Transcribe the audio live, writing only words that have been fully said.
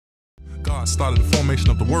God started the formation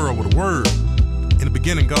of the world with a word. In the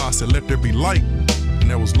beginning, God said, let there be light, and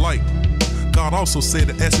there was light. God also said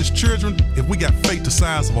that as his children, if we got faith the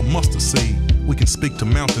size of a mustard seed, we can speak to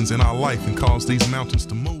mountains in our life and cause these mountains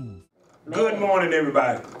to move. Good morning,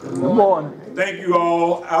 everybody. Good morning. Thank you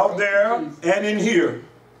all out there and in here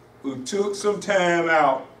who took some time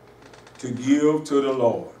out to give to the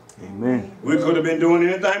Lord. Amen. We could have been doing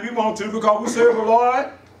anything we want to because we serve the Lord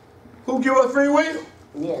who give us free will.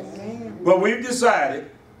 Yes. But we've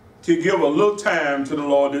decided to give a little time to the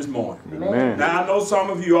Lord this morning. Amen. Now, I know some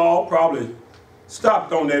of you all probably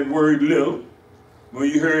stopped on that word little when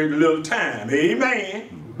you heard little time. Amen.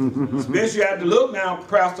 Especially at the look now,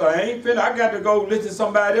 Pastor, I got to go listen to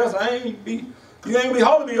somebody else. You ain't be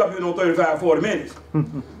holding me up here no 35, 40 minutes.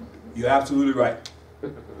 You're absolutely right.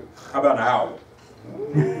 How about an hour?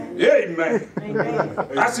 Amen.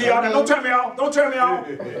 I see y'all now. Don't turn me off. Don't turn me off.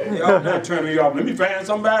 Y'all not turn me off. Let me find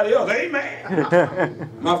somebody else. Amen.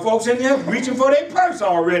 My folks in there reaching for their purse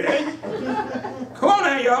already. Come on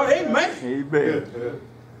now, y'all. Amen. Amen.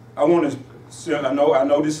 I want to say, I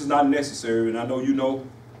know this is not necessary, and I know you know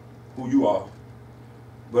who you are,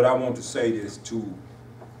 but I want to say this to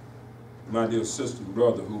my dear sister and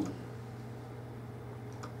brother who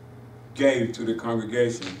gave to the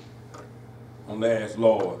congregation on last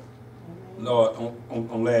on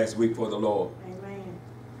last week for the Lord. Amen.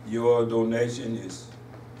 Your donation is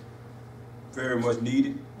very much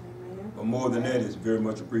needed, Amen. but more than that, it's very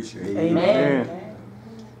much appreciated. Amen.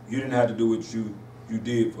 You didn't have to do what you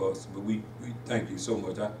did for us, but we thank you so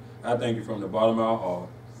much. I thank you from the bottom of our heart,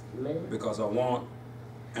 because I want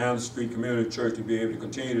Anderson Street Community Church to be able to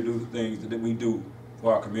continue to do the things that we do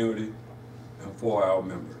for our community and for our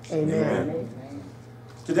members. Amen. Amen.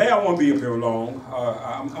 Today I won't be up here long.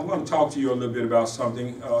 I'm going to talk to you a little bit about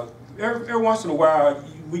something. Every once in a while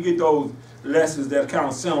we get those lessons that are kind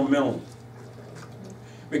of sentimental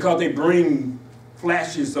because they bring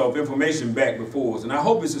flashes of information back before us, and I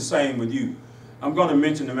hope it's the same with you. I'm going to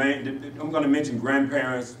mention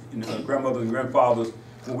grandparents, grandmothers and grandfathers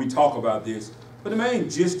when we talk about this. But the main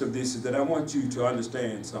gist of this is that I want you to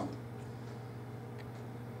understand something.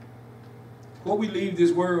 What we leave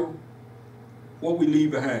this world, what we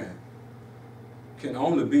leave behind, can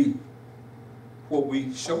only be what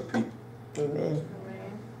we show people. Amen.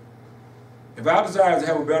 If our desire is to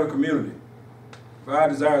have a better community, if our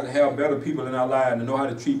desire is to have better people in our lives and know how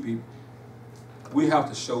to treat people, we have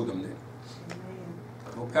to show them that.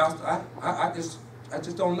 Well, Pastor, I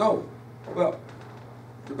just don't know. Well,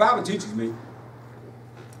 the Bible teaches me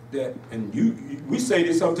that, and we say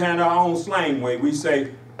this sometimes in our own slang way. We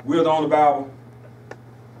say we're the only Bible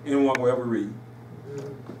anyone will ever read.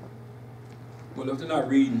 Well, if they're not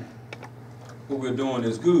reading what we're doing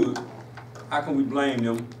is good, how can we blame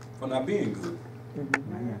them for not being good?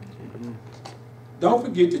 Amen. Don't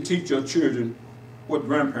forget to teach your children what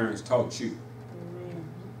grandparents taught you. Amen.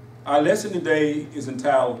 Our lesson today is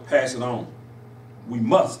entitled Pass It On. We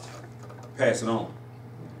must pass it on.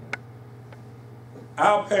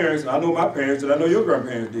 Our parents, I know my parents and I know your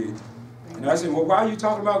grandparents did. And I said, well, why are you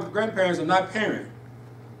talking about grandparents and not parents?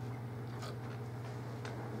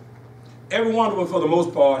 Every one of us, for the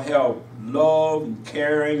most part, have love and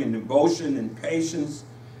caring and devotion and patience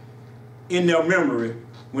in their memory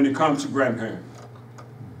when it comes to grandparents.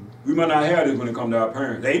 We might not have this when it comes to our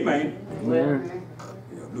parents. Amen. Amen.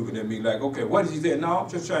 Yeah, looking at me like, okay, what did he say? No, I'm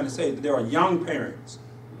just trying to say that there are young parents.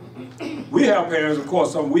 We have parents, of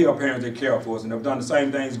course, we have parents that care for us and have done the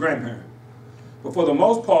same thing as grandparents. But for the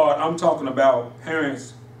most part, I'm talking about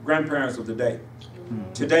parents, grandparents of the day.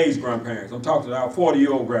 Today's grandparents. I'm talking about our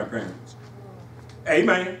 40-year-old grandparents.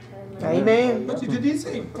 Amen. Amen. But did he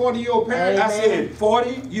say 40-year-old parents? Amen. I said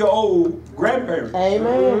 40-year-old grandparents.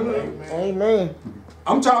 Amen. Amen.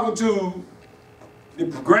 I'm talking to the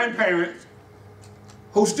grandparents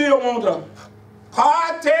who still want to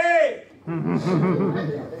party.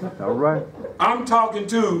 All right. I'm talking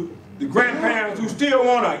to the grandparents who still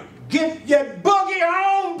want to get your boogie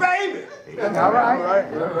on, baby. All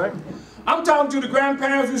right. All right. I'm talking to the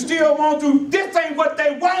grandparents who still want to, this ain't what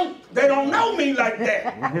they want. They don't know me like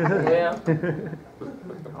that. Yeah.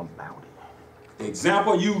 The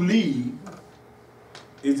example you leave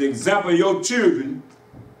is the example your children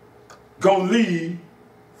gonna leave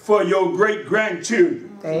for your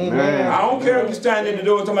great-grandchildren. Amen. I don't care if you stand in the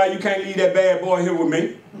door and somebody, you can't leave that bad boy here with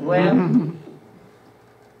me. Well.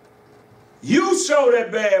 You show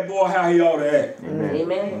that bad boy how he ought to act. Amen.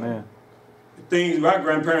 Amen. The things my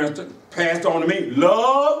grandparents passed on to me.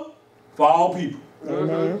 Love for all people.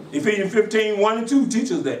 Amen. Ephesians 15, 1 and 2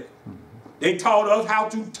 teaches that. They taught us how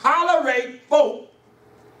to tolerate folk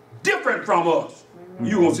different from us.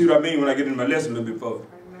 You won't see what I mean when I get into my lesson a little bit further.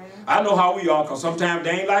 I know how we are, because sometimes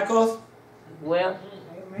they ain't like us. Well,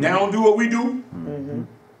 They don't do what we do.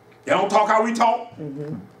 They don't talk how we talk.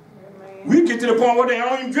 We get to the point where they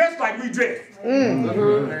don't even dress like we dress.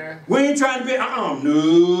 We ain't trying to be,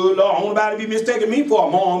 no, Lord, I don't want nobody to be mistaking me for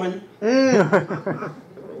a Mormon.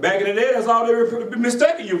 Back in the day, that's all they were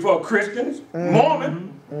mistaking you for, Christians,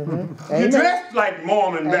 Mormon. You dressed like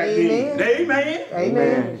Mormon back then. Amen.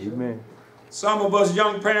 Amen. Amen. Some of us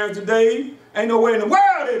young parents today, ain't no way in the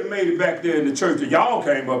world they'd have made it back there in the church that y'all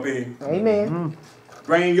came up in. amen.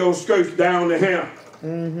 Bring your skirts down to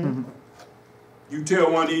him. You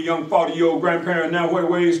tell one of these young 40-year-old grandparents now what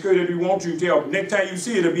way they skirt if you want you to tell. Next time you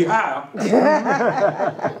see it, it'll be higher.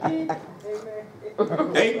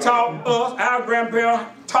 They taught us, our grandparents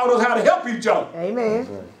taught us how to help each other. Amen.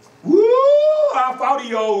 Woo! Our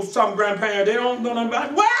 40-year-old some grandparents, they don't know nothing about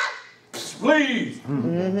it. What? Please.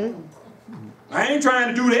 I ain't trying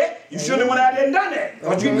to do that. You shouldn't have went out there and done that.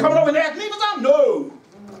 But you can come over and ask me for something?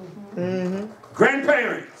 No.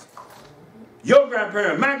 Grandparents, your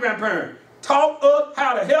grandparents, my grandparents, taught us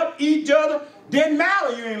how to help each other. Didn't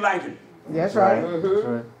matter you ain't like it. That's right. That's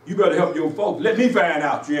right. You better help your folks. Let me find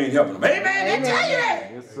out you ain't helping them. Amen. They tell you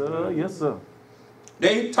that. Yes, sir. Yes, sir.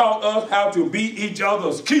 They taught us how to be each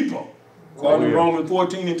other's keeper. According to Romans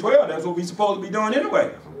 14 and 12, that's what we're supposed to be doing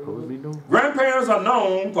anyway. Supposed to be doing. Grandparents are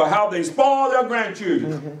known for how they spoil their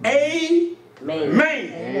grandchildren. Amen.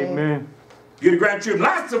 Amen. Give the grandchildren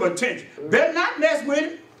lots of attention. Better not mess with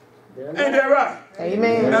it. Ain't that right?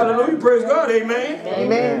 Amen. Hallelujah. Praise God. Amen.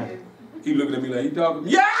 Amen. He looking at me like he talking.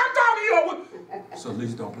 Yeah, I'm talking to you. So at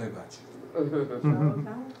least don't play about you.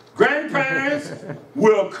 Grandparents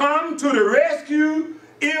will come to the rescue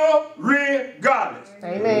irregardless.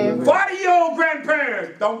 Amen. 40-year-old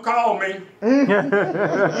grandparents, don't call me.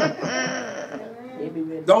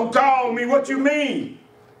 Don't call me. What you mean?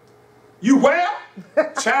 You well?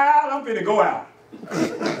 Child, I'm finna go out.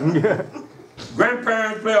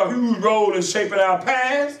 Grandparents play a huge role in shaping our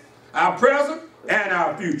past, our present, and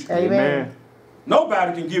our future. Amen.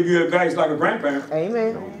 Nobody can give you advice like a grandparent.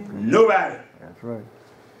 Amen. Nobody. That's right.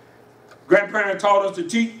 Grandparents taught us to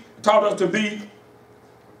teach, taught us to be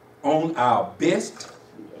on our best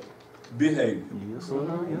behavior. Yes,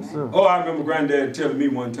 sir. Yes, sir. Oh, I remember Granddad telling me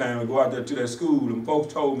one time to go out there to that school, and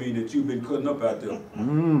folks told me that you've been cutting up out there.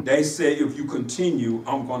 They said, if you continue,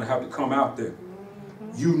 I'm going to have to come out there.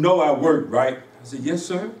 You know I work, right? I said, yes,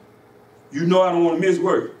 sir. You know I don't want to miss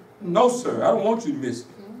work. No, sir, I don't want you to miss it.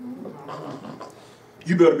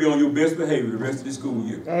 You better be on your best behavior the rest of the school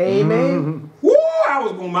year. Amen. Woo, I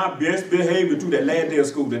was on my best behavior through that last day of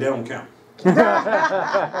school that they don't count.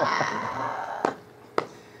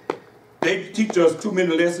 They teach us too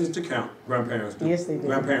many lessons to count. Grandparents do. Yes, they do.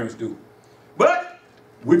 Grandparents do. But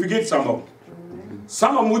we forget some of them.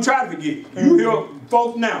 Some of them we try to forget. You hear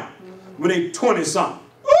folks now when they 20-something.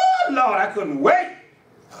 Oh, Lord, I couldn't wait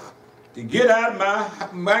to get out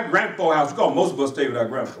of my grandpa's house. Because most of us stay with our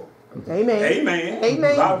grandpa. Amen. Amen.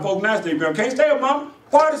 Amen. A lot of folks now stay with them. Can't stay with mama.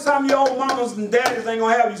 40-some-year-old mamas and daddies ain't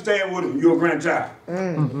going to have you staying with them. You're a grandchild.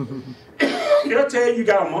 They'll tell you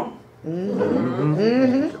got a mama.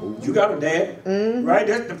 You got a dad, right?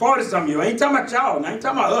 That's the 40-some-year-old. I ain't talking about y'all. I ain't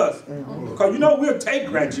talking about us. Because you know we'll take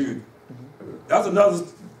grandchildren. That's another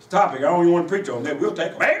topic. I don't even want to preach on that. We'll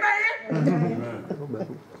take them.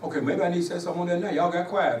 Amen. Okay, maybe I need to say something on that now. Y'all got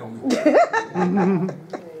quiet on me.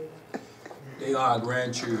 They are our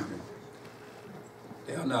grandchildren.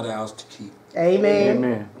 They are not ours to keep. Amen.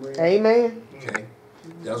 Amen. Amen. Okay?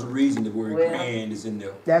 There's a reason the word grand is in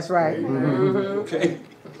there. That's right. Okay?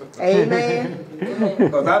 Amen.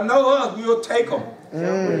 Because I know us, we'll take them.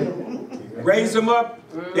 Raise them up.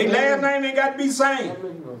 Their last name ain't got to be the same.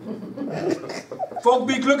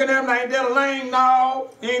 Folks be looking at them like, that a lame? No,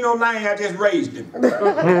 he ain't no lame, I just raised him.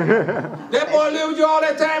 That boy lived with you all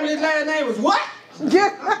that time and his last name was what?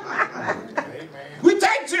 We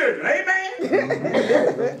take children, amen?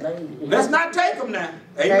 Let's not take them now.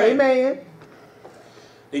 Amen. Amen.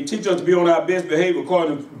 They teach us to be on our best behavior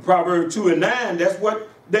according to Proverbs 2 and 9. That's what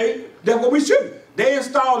we should. They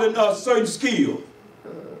install in us certain skills.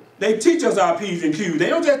 They teach us our P's and Q's. They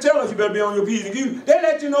don't just tell us you better be on your P's and Q's. They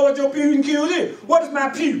let you know what your P's and Q's is. What is my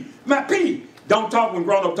P? My P. Don't talk when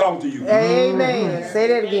grown up talking to you. Amen. Say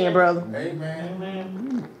that again, brother.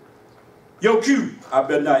 Amen. Your Q. I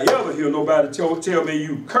better not ever hear nobody tell me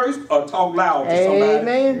you curse or talk loud to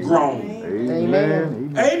somebody grown.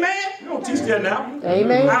 Amen. Amen. You don't teach that now.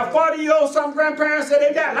 Amen. Our 40-year-old some grandparents said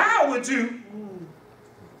they got loud with you.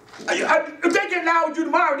 If they get loud with you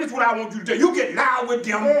tomorrow, this is what I want you to do. You get loud with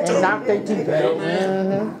them too. And knock their teeth out.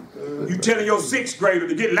 You telling your 6th grader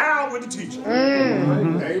to get loud with the teacher.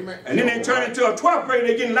 Amen. And then they turn into a 12th grader,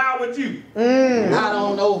 they getting loud with you. I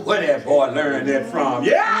don't know where that boy learned that from.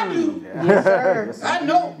 Yeah, I do. Yes, sir. I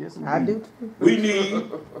know. I do. We need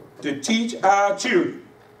to teach our children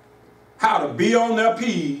how to be on their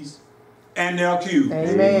P's and their Q's.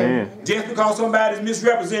 Amen. Just because somebody's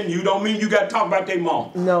misrepresenting you don't mean you got to talk about their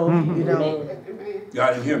mom. No, you don't.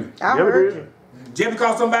 Y'all didn't hear me. I heard you. Just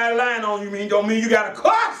because somebody lying on you don't mean you got to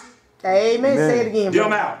cuss Amen. Say it again, them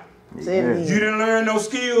bro. out. Say it again. You didn't learn no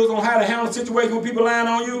skills on how to handle a situation with people lying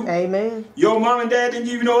on you. Amen. Your mom and dad didn't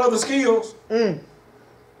give you no other skills.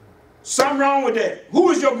 Something wrong with that. Who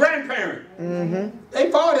is your grandparent? They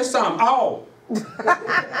 40-something. All.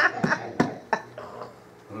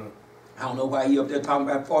 I don't know why he up there talking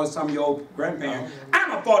about 40-something-year-old grandparent.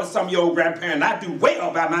 I'm a 40-something-year-old grandparent. I do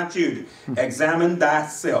well by my children. Examine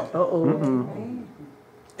thyself.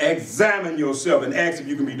 Examine yourself and ask if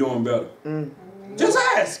you can be doing better. Just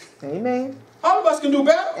ask. Amen. All of us can do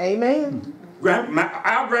better. Amen.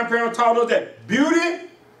 Our grandparents taught us that beauty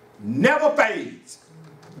never fades.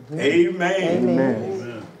 Amen.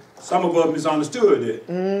 Amen. Some of us misunderstood that.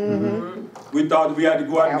 We thought that we had to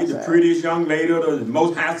go out and get the prettiest young lady or the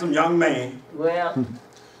most handsome young man. Well.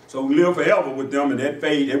 So we live forever with them, and that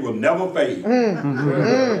fade, it will never fade.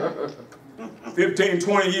 15,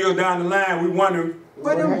 20 years down the line, we wonder,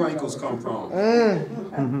 where them wrinkles come from?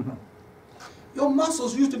 Your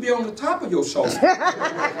muscles used to be on the top of your shoulder.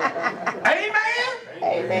 Amen?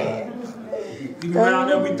 Amen. You around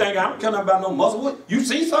there, we think, I don't care nothing about no muscle. What? You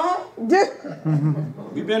see some?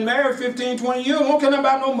 We've been married 15, 20 years. We don't care nothing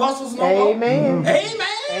about no muscles no more. Amen. Amen.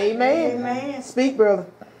 Amen. Amen. Speak, brother.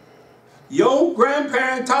 Your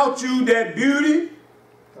grandparent taught you that beauty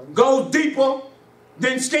goes deeper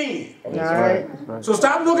than skin. All right. So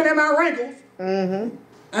stop looking at my wrinkles and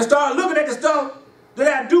start looking at the stuff that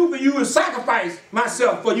I do for you and sacrifice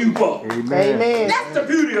myself for you for. Amen. Amen. That's the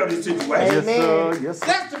beauty of the situation. Yes, sir. Yes, sir.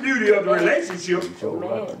 That's the beauty of the relationship.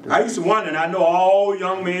 Amen. I used to wonder, and I know all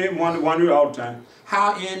young men wonder all the time,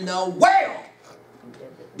 how in the world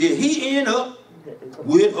did he end up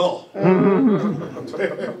with her?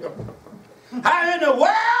 How in the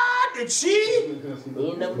world did she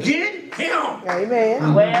get him?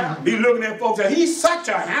 Amen. Well. Be looking at folks and he's such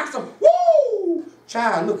a handsome, woo!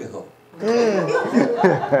 Child, look at her.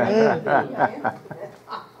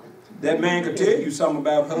 That man can tell you something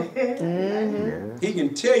about her. He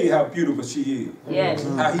can tell you how beautiful she is. Yes.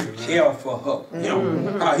 How he cares for her,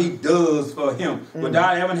 him, how he does for him,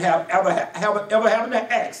 without ever having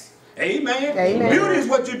to ask. Amen. Amen. Beauty is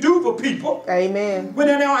what you do for people Amen. when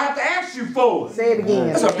they don't have to ask you for it. Say it again.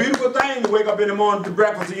 It's a beautiful thing to wake up in the morning to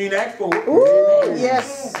breakfast and you ain't asked for it. Ooh,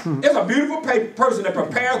 yes. It's a beautiful person that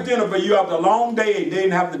prepares dinner for you after a long day and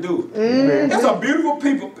didn't have to do it. It's a beautiful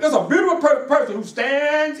person who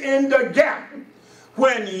stands in the gap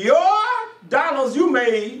when your dollars you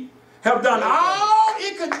made have done all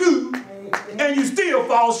it could do and you still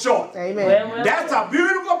fall short. Amen. That's a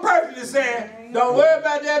beautiful person that says, don't worry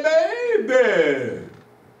about that baby.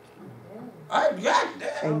 I got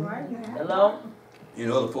that. Hello? You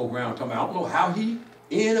know, other folk around talking about, I don't know how he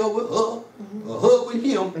ended up with her or her with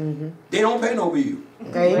him. They don't pay no bill.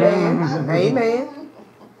 Amen. Amen.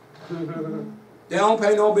 They don't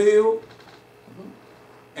pay no bill.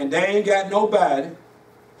 And they ain't got nobody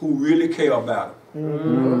who really care about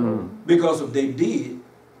them. Because if they did,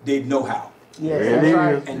 they'd know how. Yes, that's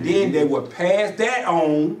right. And then they would pass that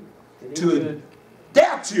on to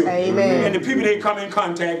their children. Amen. And the people they come in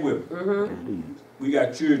contact with. We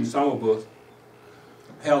got children, some of us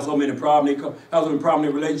have so many problems, have so many problems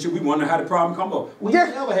in relationship, we wonder how the problem come up. We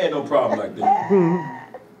never had no problem like that.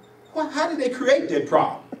 Well, how did they create that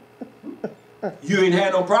problem? You ain't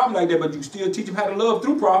had no problem like that, but you still teach them how to love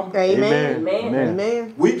through problems. Amen. Amen.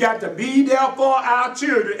 Amen. We got to be there for our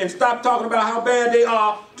children and stop talking about how bad they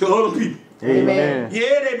are to other people. Amen.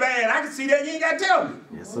 Yeah, they bad. I can see that. You ain't got to tell me.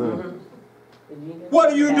 Yes, sir.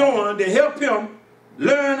 What are you doing to help him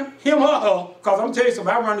learn him or her? Because I'm telling you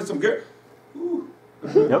something, I run into some girls.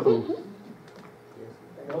 Yep.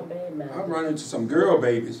 I run into some girl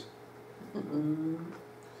babies.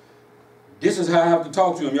 This is how I have to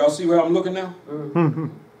talk to them. Y'all see where I'm looking now?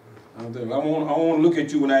 I want to look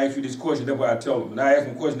at you when I ask you this question. That's why I tell them. When I ask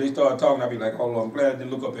them a question, they start talking. I be like, hold on, I'm glad I didn't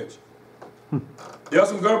look up at you. There are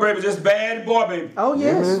some girl babies just bad as boy babies. Oh,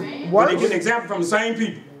 yes. But they get an example from the same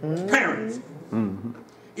people. Parents.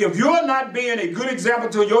 If you're not being a good example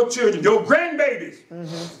to your children, your grandbabies,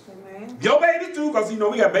 your babies too, because, you know,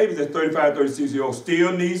 we got babies that's 35, 36 years old,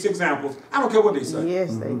 still needs examples. I don't care what they say.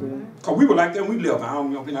 Yes, they do. Because we were like that when we left. I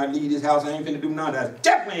don't know if I leave this house, I ain't finna do none of that.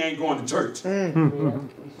 Definitely ain't going to church.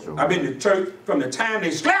 I've been to church from the time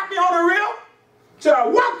they slapped me on the rib till I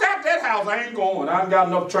walked out that house. I ain't going. I ain't got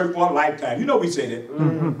enough church for a lifetime. You know we say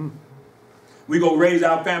that. We go raise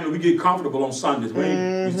our family. We get comfortable on Sundays. We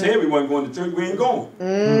said we wasn't going to church. We ain't going.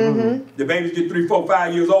 The babies get 3, 4,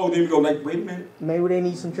 5 years old. Then we go like, wait a minute. Maybe they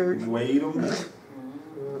need some church. Wait a minute.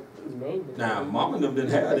 Now, Mama and them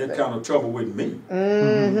didn't have that kind of trouble with me.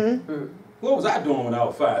 What was I doing when I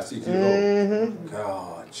was 5, 6 years old?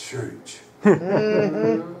 God, church.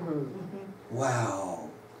 Wow.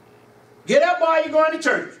 Get up while you're going to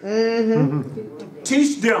church.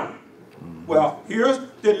 Teach them. Well, here's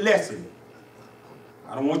the lesson.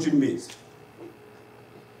 I don't want you to miss.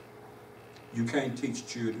 You can't teach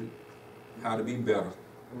children how to be better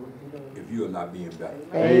if you are not being better.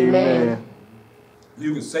 Amen.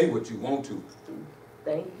 You can say what you want to.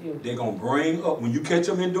 Thank you. They're going to bring up, when you catch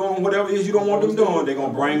them in doing whatever it is you don't want them doing, they're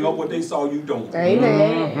going to bring up what they saw you doing.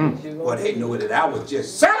 Amen. Well, they know that I was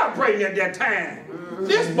just celebrating at that time.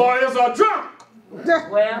 This boy is a drunk.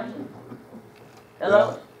 Well, hello?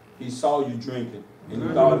 Well, he saw you drinking and he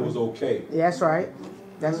thought it was okay. That's right.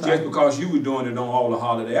 That's Just right. because you were doing it on all the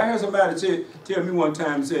holidays. I heard somebody tell me one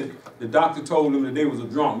time, said the doctor told him that they was a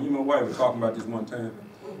drunk. You know, my wife was talking about this one time,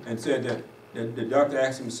 and said that the doctor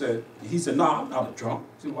asked him, he said, no, I'm not a drunk.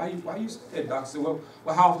 He said, why you say that? The doctor said, well,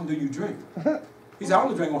 how often do you drink? He said, I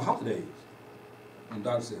only drink on holidays. And the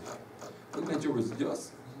doctor said, look at your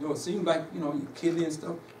results. You know, it seems like, you know, your kidney and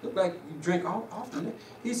stuff, look like you drink often.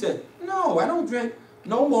 He said, no, I don't drink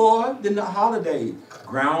no more than the holidays.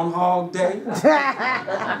 Groundhog Day.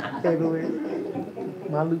 February.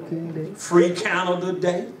 Martin Luther King Day. Free calendar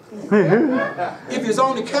day. If it's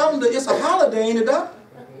on the calendar, it's a holiday, ain't it, Doc?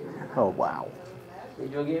 Oh, wow.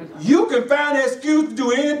 You can find an excuse to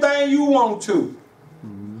do anything you want to.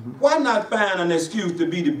 Why not find an excuse to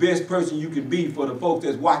be the best person you can be for the folks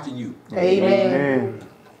that's watching you? Amen.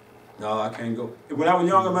 No, I can't go. When I was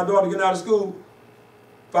younger, my daughter getting out of school,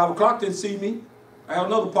 5 o'clock didn't see me. I had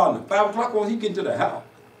another partner. 5 o'clock when he get to the house.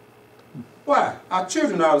 Why? Our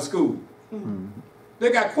children are out of school.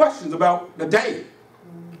 They got questions about the day.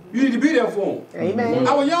 You need to be there for them. Amen.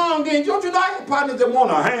 I was young then. Don't you know I had partners that want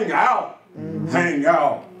to hang out? Hang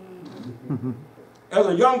out. As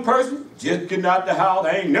a young person, just getting out the house,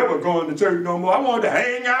 I ain't never going to church no more. I wanted to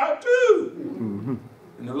hang out too.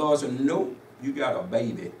 And the Lord said, nope, you got a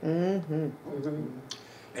baby.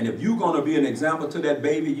 And if you're going to be an example to that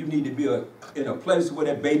baby, you need to be in a place where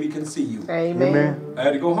that baby can see you. Amen. I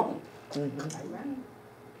had to go home.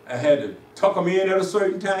 I had to tuck them in at a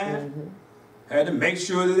certain time. I had to make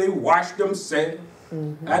sure that they washed themselves.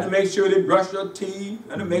 I had to make sure they brushed their teeth.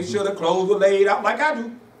 I had to make sure the clothes were laid out like I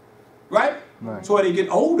do. Right? So when they get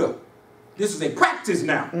older, this is a practice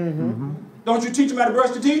now. Don't you teach them how to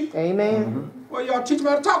brush their teeth? Amen. Well, y'all teach them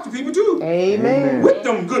how to talk to people too. Amen. With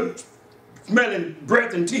them good smelling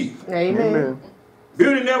breath and teeth. Amen.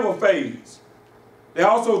 Beauty never fades. They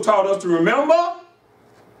also taught us to remember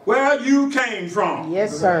where you came from.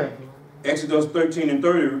 Yes, sir. Exodus 13 and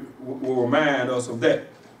 30 will remind us of that.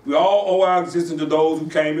 We all owe our existence to those who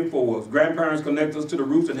came before us. Grandparents connect us to the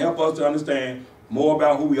roots and help us to understand more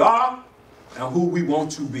about who we are and who we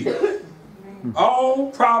want to be.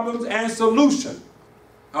 All problems and solutions.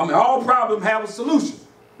 All problems have a solution.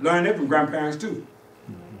 Learn that from grandparents too.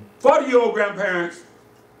 40-year-old grandparents,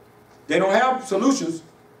 they don't have solutions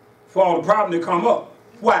for all the problems that come up.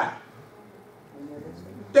 Why?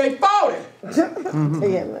 They 40.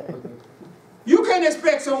 You can't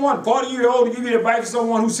expect someone 40-year-old to give you advice to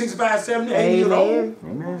someone who's 65, 70, 80 years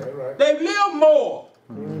old. They've lived more.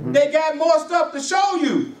 They got more stuff to show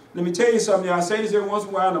you. Let me tell you something. I say this every once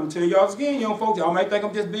in a while, and I'm going to tell y'all again, young folks. Y'all might think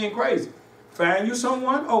I'm just being crazy. Find you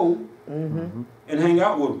someone old and hang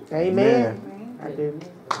out with them. Amen. I do.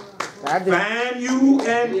 Find you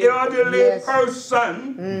an elderly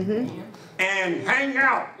person and hang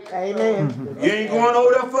out. Amen. You ain't going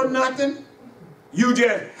over there for nothing. You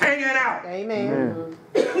just hanging out. Amen.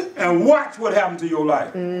 And watch what happens to your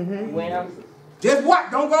life. Well, Just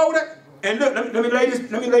watch. Don't go over there. And look, let me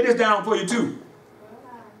lay this down for you too.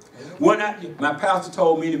 When my pastor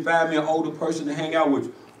told me to find me an older person to hang out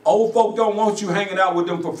with. Old folk don't want you hanging out with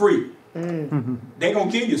them for free. They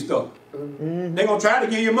gonna give you stuff. They gonna try to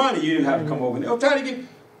give you money. You didn't have to come over. They'll try to get.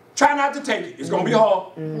 Try not to take it. It's gonna be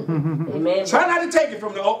hard. amen. Try not to take it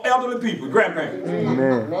from the elderly people, grandparents.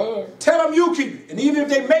 Amen. Tell them you keep it. And even if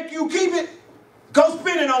they make you keep it, go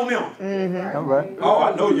spend it on them. All right. Oh,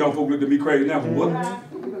 I know young folk look at me crazy now for what?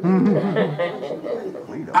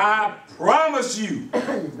 I promise you,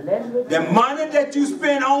 the money that you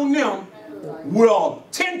spend on them will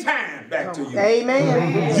 10 times back to you.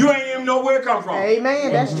 Amen. You ain't even know where it come from.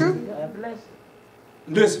 Amen. That's true.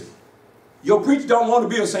 Listen, your preacher don't want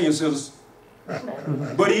to be a senior citizen,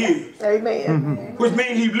 but he is. Amen. Which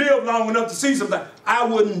means he lived long enough to see something. I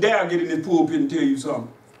wouldn't dare get in this pulpit and tell you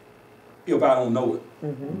something if I don't know it.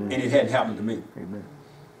 And it hadn't happened to me. Amen.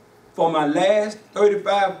 For my last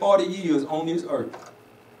 35, 40 years on this earth,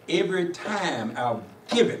 every time I've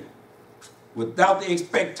given without the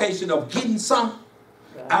expectation of getting something,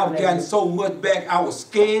 I've gotten so much back I was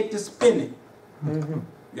scared to spend it.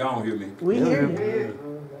 Y'all don't hear me. We hear you.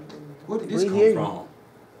 Where did this We come hear you. from?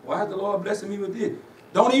 Why is the Lord blessing me with this?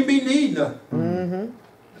 Don't even be needing nothing.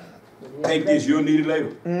 Take this, you'll need it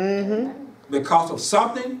later. Because of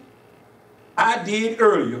something I did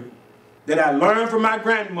earlier that I learned from my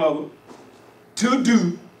grandmother to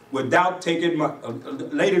do without taking my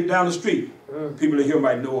later down the street. People in here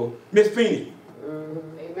might know her. Miss Feeney.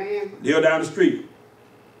 Amen. Lived down the street.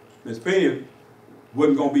 Miss Feeney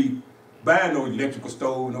wasn't going to be buying no electrical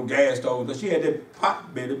stove, no gas stove. She had that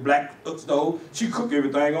pot-belly black stove. She cooked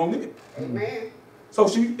everything on it. Amen. So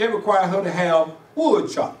it required her to have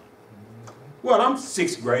wood chop. Well, I'm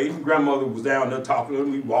 6th grade. Grandmother was down there talking to her.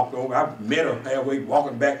 We walked over. I met her halfway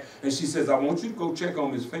walking back, and she says, I want you to go check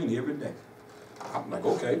on Miss Feeney every day. I'm like,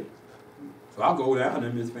 okay. So I go down,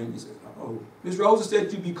 and Miss Feeney says, oh, Miss Rosa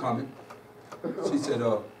said you'd be coming. She said,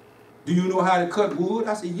 do you know how to cut wood?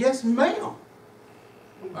 I said, yes, ma'am.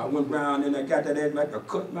 I went around and I got that ass like I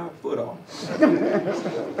cut my foot off.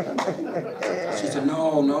 She said,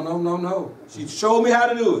 no. She showed me how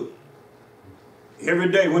to do it.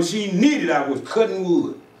 Every day when she needed, I was cutting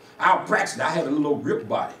wood. I practiced. I had a little grip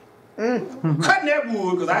body. Cutting that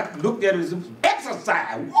wood because I looked at it as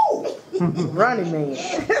exercise. Woo! Running man.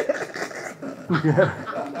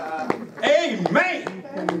 Amen.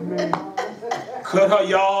 Cut her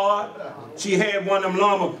yard. She had one of them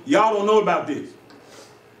lawnmowers. Y'all don't know about this.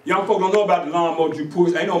 Young folk don't know about the lawnmower you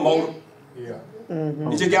push. Ain't no motor. Yeah.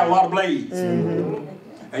 It just got a lot of blades. And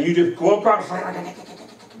you just go across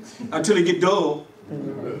until it get dull.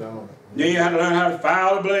 Then you have to learn how to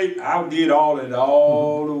file the blade. I did all that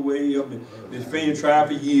all the way up. This fan tried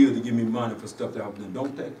for years to give me money for stuff that I was doing.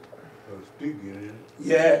 Don't take it. Stick get in.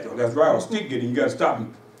 Yeah, that's right. A stick getting. You got to stop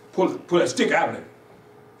and pull that stick out of it.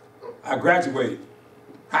 I graduated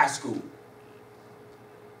high school.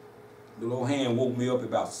 The little hand woke me up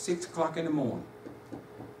about 6 o'clock in the morning.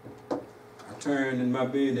 I turned in my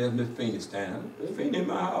bed and there's Miss Feeney standing. Miss Feeney in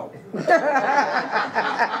my house.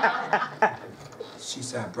 She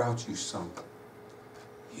said, I brought you something.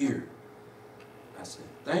 Here. I said,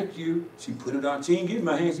 thank you. She put it on. She didn't give me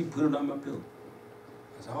my hand. She put it on my pillow.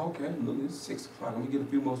 I said, okay, look, it's 6 o'clock. I'm going to get a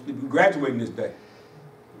few more sleep. We're graduating this day.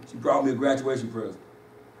 She brought me a graduation present.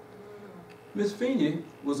 Miss Feeney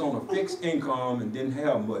was on a fixed income and didn't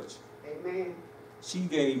have much. Amen. She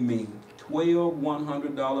gave me 12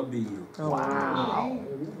 $100 bills. Wow.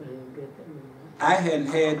 I hadn't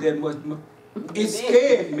had that much money. It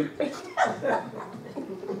scared me.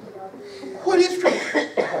 What is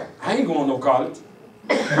it? I ain't going to no college.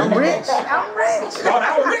 I'm rich. I'm rich. Thought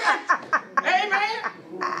I was rich. Amen.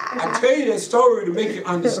 I tell you that story to make you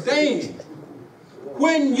understand.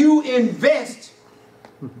 When you invest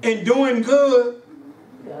in doing good,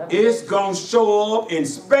 it's going to show up in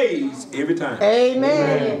spades every time.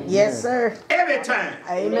 Amen. Yes, sir. Every time.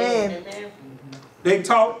 Amen. They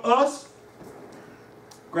taught us,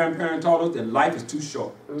 grandparents taught us that life is too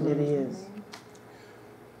short. It is.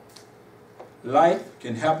 Life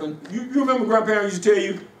can happen. You remember grandparents used to tell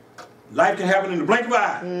you, life can happen in the blink of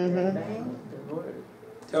an eye.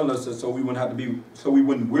 Telling us that so we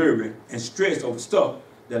wouldn't worry and stress over stuff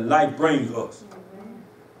that life brings us.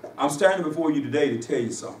 I'm standing before you today to tell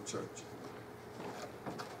you something, church.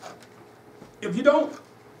 If you don't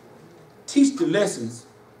teach the lessons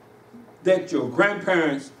that your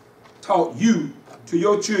grandparents taught you to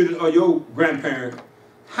your children or your grandparents,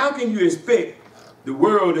 how can you expect the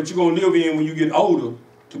world that you're going to live in when you get older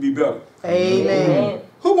to be better? Amen.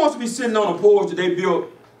 Who wants to be sitting on a porch that they built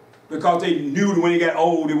because they knew that when they got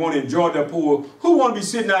old they want to enjoy their porch? Who want to be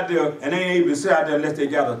sitting out there and they ain't able to sit out there unless they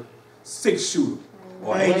got a 6-shooter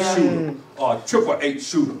or 8-shooter or a 888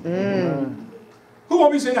 shooter? Who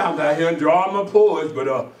want to be sitting out here and drawing my porch, but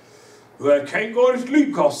I can't go to sleep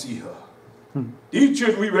because see these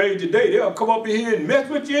children we raised today, they'll come up in here and mess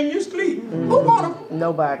with you in your sleep. Who want them?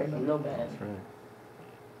 Nobody. Nobody.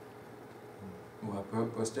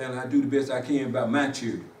 Well, Stanley, I do the best I can about my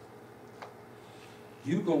children.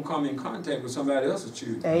 You're going to come in contact with somebody else's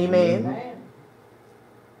children. Amen.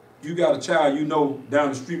 You got a child you know down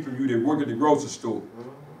the street from you that work at the grocery store.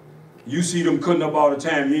 You see them cutting up all the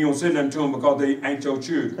time. You ain't gonna say nothing to them because they ain't your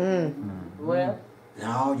children. Well,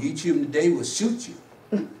 No, you children today will shoot you.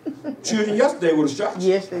 Children yesterday would have shot you.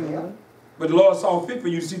 Yes, they will. But the Lord saw fit for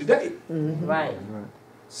you to see today. right.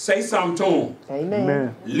 Say something to them. Amen.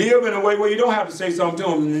 Amen. Live in a way where you don't have to say something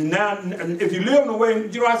to them. Now, if you live in a way,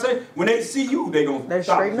 you know what I say? When they see you, they're going They're to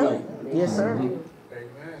stop straighten for up. you. Yes, sir. Amen.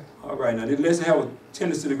 All right, now this lesson have a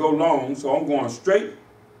tendency to go long, so I'm going straight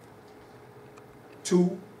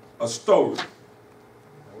to a story.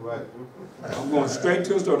 All right. I'm going straight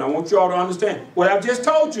to a story. Now, I want you all to understand. What I've just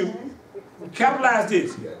told you, capitalize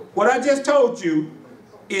this. What I just told you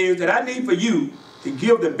is that I need for you to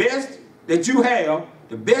give the best that you have,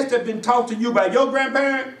 the best that's been taught to you by your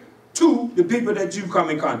grandparent, to the people that you come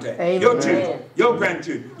in contact. Amen. Your children, your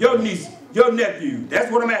grandchildren, your niece, your nephew.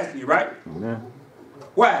 That's what I'm asking you, right? Amen.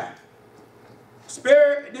 Why?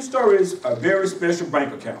 This story is a very special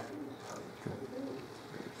bank account.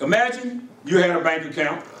 Imagine you had a bank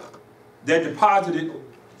account that deposited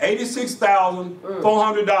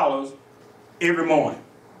 $86,400 every morning.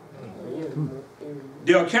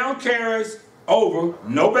 The account carries over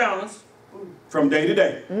no balance from day to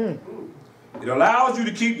day. It allows you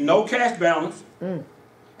to keep no cash balance, and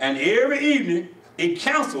every evening it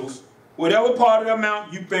cancels whatever part of the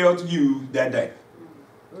amount you failed to use that day.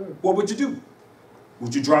 What would you do?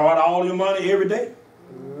 Would you draw out all your money every day?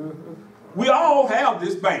 We all have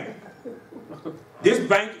this bank. This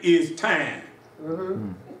bank is time.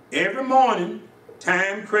 Every morning,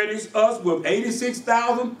 time credits us with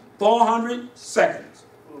 86,400 seconds.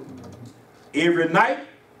 Every night,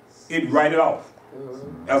 it writes it off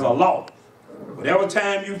as a loss. Whatever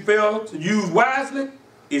time you fail to use wisely,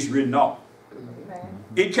 it's written off.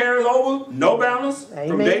 It carries over no balance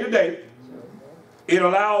from day to day. It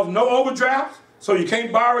allows no overdrafts, so you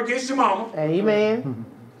can't borrow against your mama. Amen.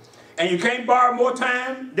 And you can't borrow more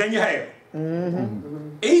time than you have.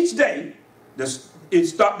 Each day,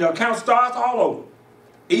 the account starts all over.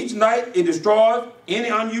 Each night, it destroys any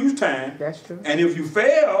unused time. That's true. And if you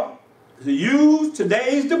fail to use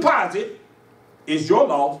today's deposit, it's your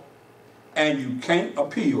loss, and you can't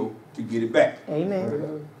appeal to get it back.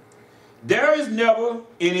 Amen. There is never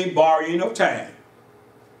any borrowing of time.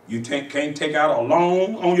 You can't take out a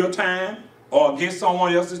loan on your time or against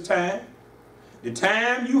someone else's time. The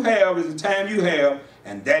time you have is the time you have,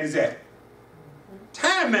 and that is that.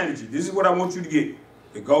 Time management, this is what I want you to get.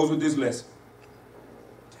 It goes with this lesson.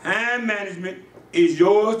 Time management is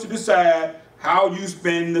yours to decide how you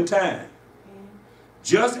spend the time.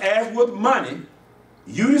 Just as with money,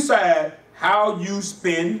 you decide how you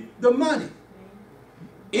spend the money.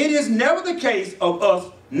 It is never the case of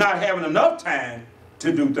us not having enough time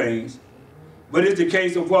to do things, but it's the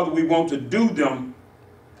case of whether we want to do them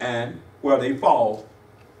and where they fall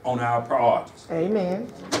on our priorities. Amen.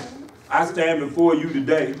 I stand before you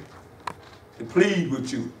today to plead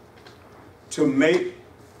with you to make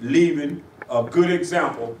leaving a good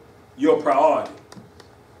example your priority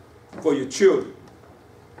for your children,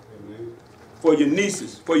 for your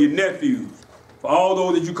nieces, for your nephews, for all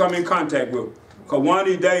those that you come in contact with. Because one of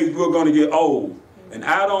these days we're going to get old. And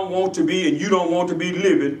I don't want to be, and you don't want to be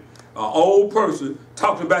living an old person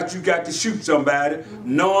talking about you got to shoot somebody,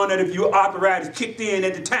 knowing that if your arthritis kicked in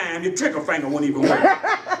at the time, your trigger finger wouldn't even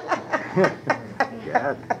work.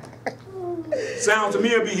 Sounds to me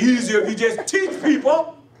it'd be easier if you just teach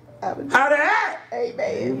people how to act.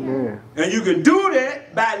 Amen. And you can do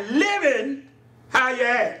that by living how you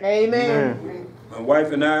act. Amen. My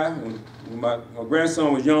wife and I, when my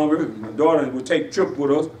grandson was younger, my daughter would take trips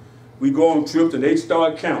with us. We go on trips and they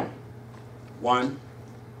start counting. 1,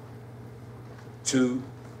 2,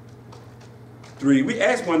 3. We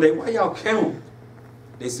asked one day, why y'all counting?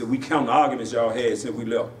 They said, we count the arguments y'all had since we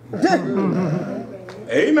left.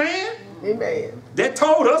 Amen. Amen. That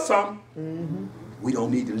told us something. We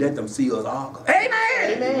don't need to let them see us argue.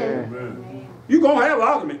 Amen. Amen. You're going to have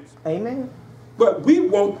arguments. Amen. But we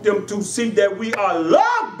want them to see that we are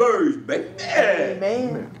lovebirds, baby.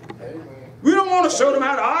 Amen. We don't want to show them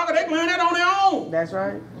how to argue. They can learn that on their own. That's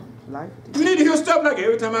right. Life. You need to hear stuff like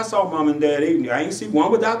every time I saw mom and dad, I ain't see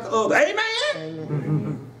one without the other. Amen.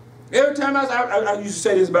 Amen. Every time I used to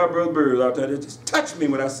say this about Brother Bird out there, it just touched me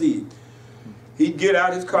when I see it. He'd get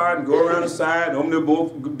out his car and go around the side and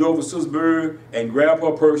open the door for Sister Bird and grab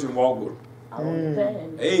her purse and walk with her.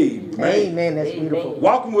 Amen. Amen. Amen. That's Amen. beautiful.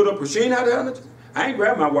 Walking with her purse. She ain't out there. I ain't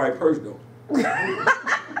grab my wife's purse though.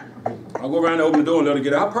 I'll go around and open the door and let her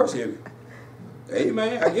get her purse heavy.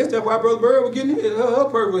 Amen. I guess that's why Brother Bird was getting his. Her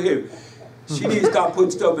purse was heavy. She needs to stop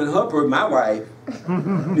putting stuff in her purse. My wife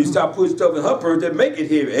needs to stop putting stuff in her purse that make it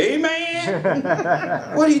heavy. Amen.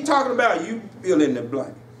 What are you talking about? You fill in the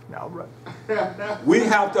blank. All right. We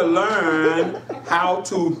have to learn how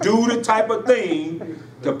to do the type of thing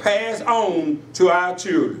to pass on to our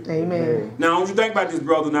children. Amen. Now, I want you to think about this,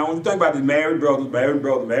 brother. Now, I want you to think about this married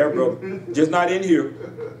brother, just not in here.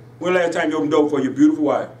 When the last time you opened the door for your beautiful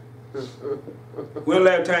wife? When the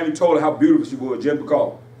last time you told her how beautiful she was just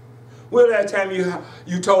because? When the last time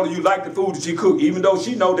you told her you liked the food that she cooked, even though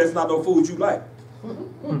she know that's not no food you like?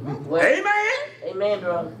 Well, Amen? amen,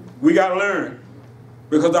 brother. We got to learn.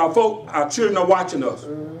 Because our children are watching us.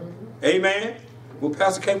 Amen? Well,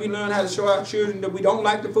 Pastor, can we learn how to show our children that we don't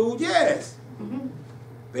like the food? Yes.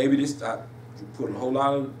 Baby, you put a whole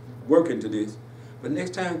lot of work into this. But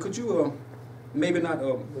next time, could you maybe not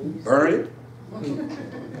burn it?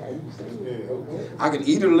 I can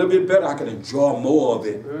eat it a little bit better. I can enjoy more of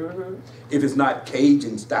it if it's not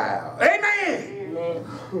Cajun style. Amen. Amen.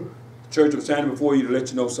 Church, I'm standing before you to let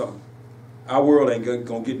you know something. Our world ain't going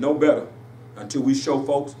to get no better until we show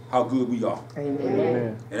folks how good we are. Amen.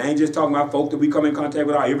 Amen. And I ain't just talking about folk that we come in contact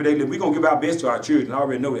with our everyday life. We're going to give our best to our children. I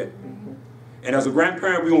already know that. And as a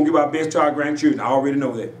grandparent, we're going to give our best to our grandchildren. I already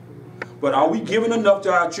know that. But are we giving enough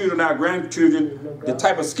to our children, our grandchildren, the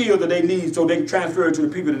type of skill that they need so they can transfer it to the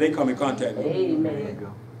people that they come in contact with? Amen.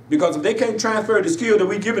 Because if they can't transfer the skill that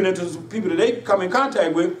we're giving it to the people that they come in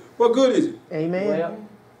contact with, what good is it? Amen. Well,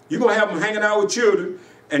 You're going to have them hanging out with children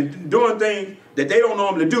and doing things that they don't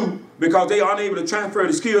normally do because they aren't able to transfer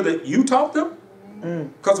the skill that you taught them.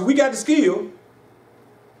 Because if we got the skill,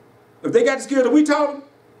 if they got the skill that we taught them,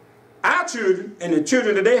 our children and the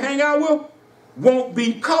children that they hang out with won't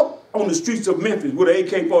be caught on the streets of Memphis with an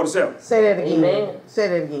AK-47. Say that again. Amen. Say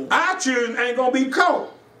that again. Our children ain't going to be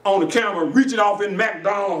caught on the camera reaching off in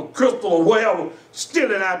McDonald's, Crystal, or wherever,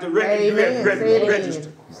 stealing out the Amen. Say it register.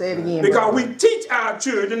 again. Say it again. Because brother. we teach our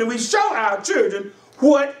children and we show our children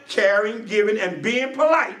what caring, giving, and being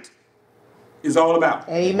polite is all about.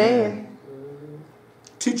 Amen.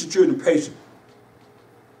 Teach your children patience.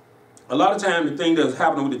 A lot of times the thing that's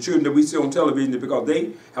happening with the children that we see on television is because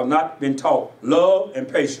they have not been taught love and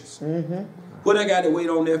patience. What I got to wait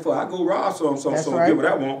on there for? I go rob some That's and right. get what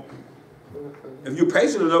I want. If you're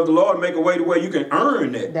patient enough, the Lord will make a way to where you can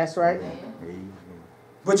earn that. That's right.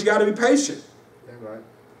 But you got to be patient. That's right.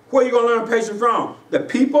 Where you going to learn patience from? The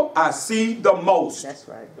people I see the most. That's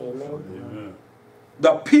right. amen.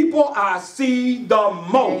 The people I see the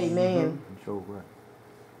most. Amen. Sure right.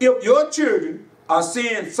 If your children are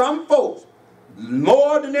seeing some folks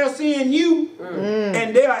more than they're seeing you,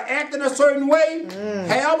 and they are acting a certain way,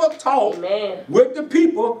 have a talk Amen. with the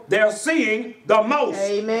people they're seeing the most.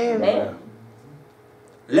 Amen. Amen.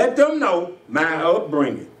 Let them know my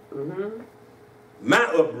upbringing. My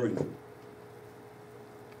upbringing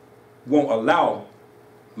won't allow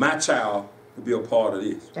my child to be a part of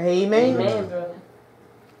this. Amen. Amen, brother.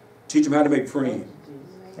 Teach them how to make friends.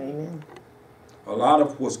 Amen. A lot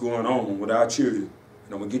of what's going on with our children,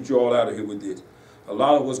 and I'm going to get you all out of here with this. A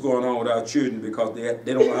lot of what's going on with our children because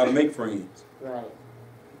they don't know how to make friends. Right.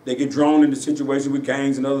 They get drawn into situations with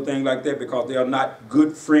gangs and other things like that because they are not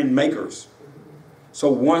good friend makers. So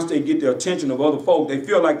once they get the attention of other folk, they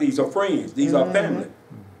feel like these are friends. These are family.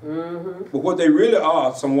 But what they really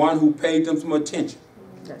are, someone who paid them some attention.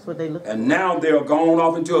 That's what they look for. And now they're going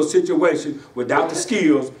off into a situation without the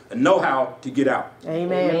skills and know-how to get out.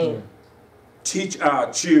 Amen. Amen. Teach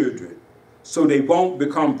our children so they won't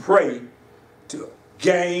become prey to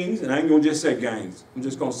gangs, and I ain't going to just say gangs. I'm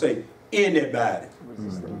just going to say anybody.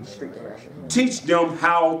 Teach them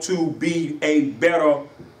how to be a better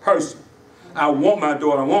person. I want my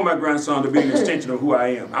daughter, I want my grandson to be an extension of who I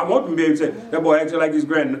am. I want them to be able to say, that boy acting like his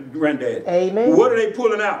granddad. Amen. What are they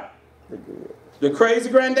pulling out? The crazy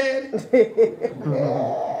granddad?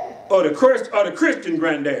 or the Christian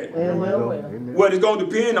granddad? Well, it's going to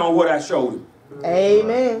depend on what I showed him.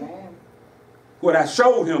 Amen. What I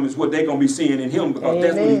showed him is what they're going to be seeing in him because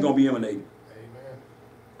that's what he's going to be emanating.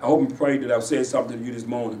 I hope and pray that I've said something to you this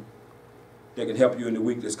morning that can help you in the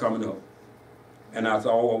week that's coming up. And as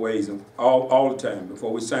always, all the time,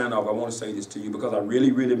 before we sign off, I want to say this to you because I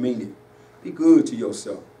really, really mean it. Be good to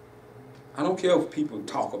yourself. I don't care if people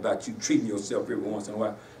talk about you treating yourself every once in a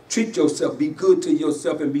while. Treat yourself, be good to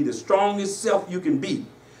yourself, and be the strongest self you can be.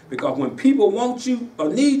 Because when people want you or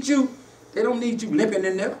need you, they don't need you limping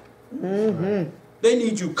in there. They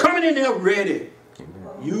need you coming in there ready.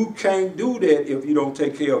 You can't do that if you don't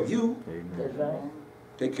take care of you. That's right.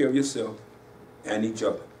 Take care of yourself and each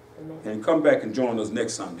other. And come back and join us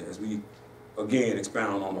next Sunday as we again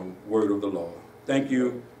expound on the word of the Lord. Thank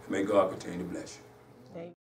you. May God continue to bless you.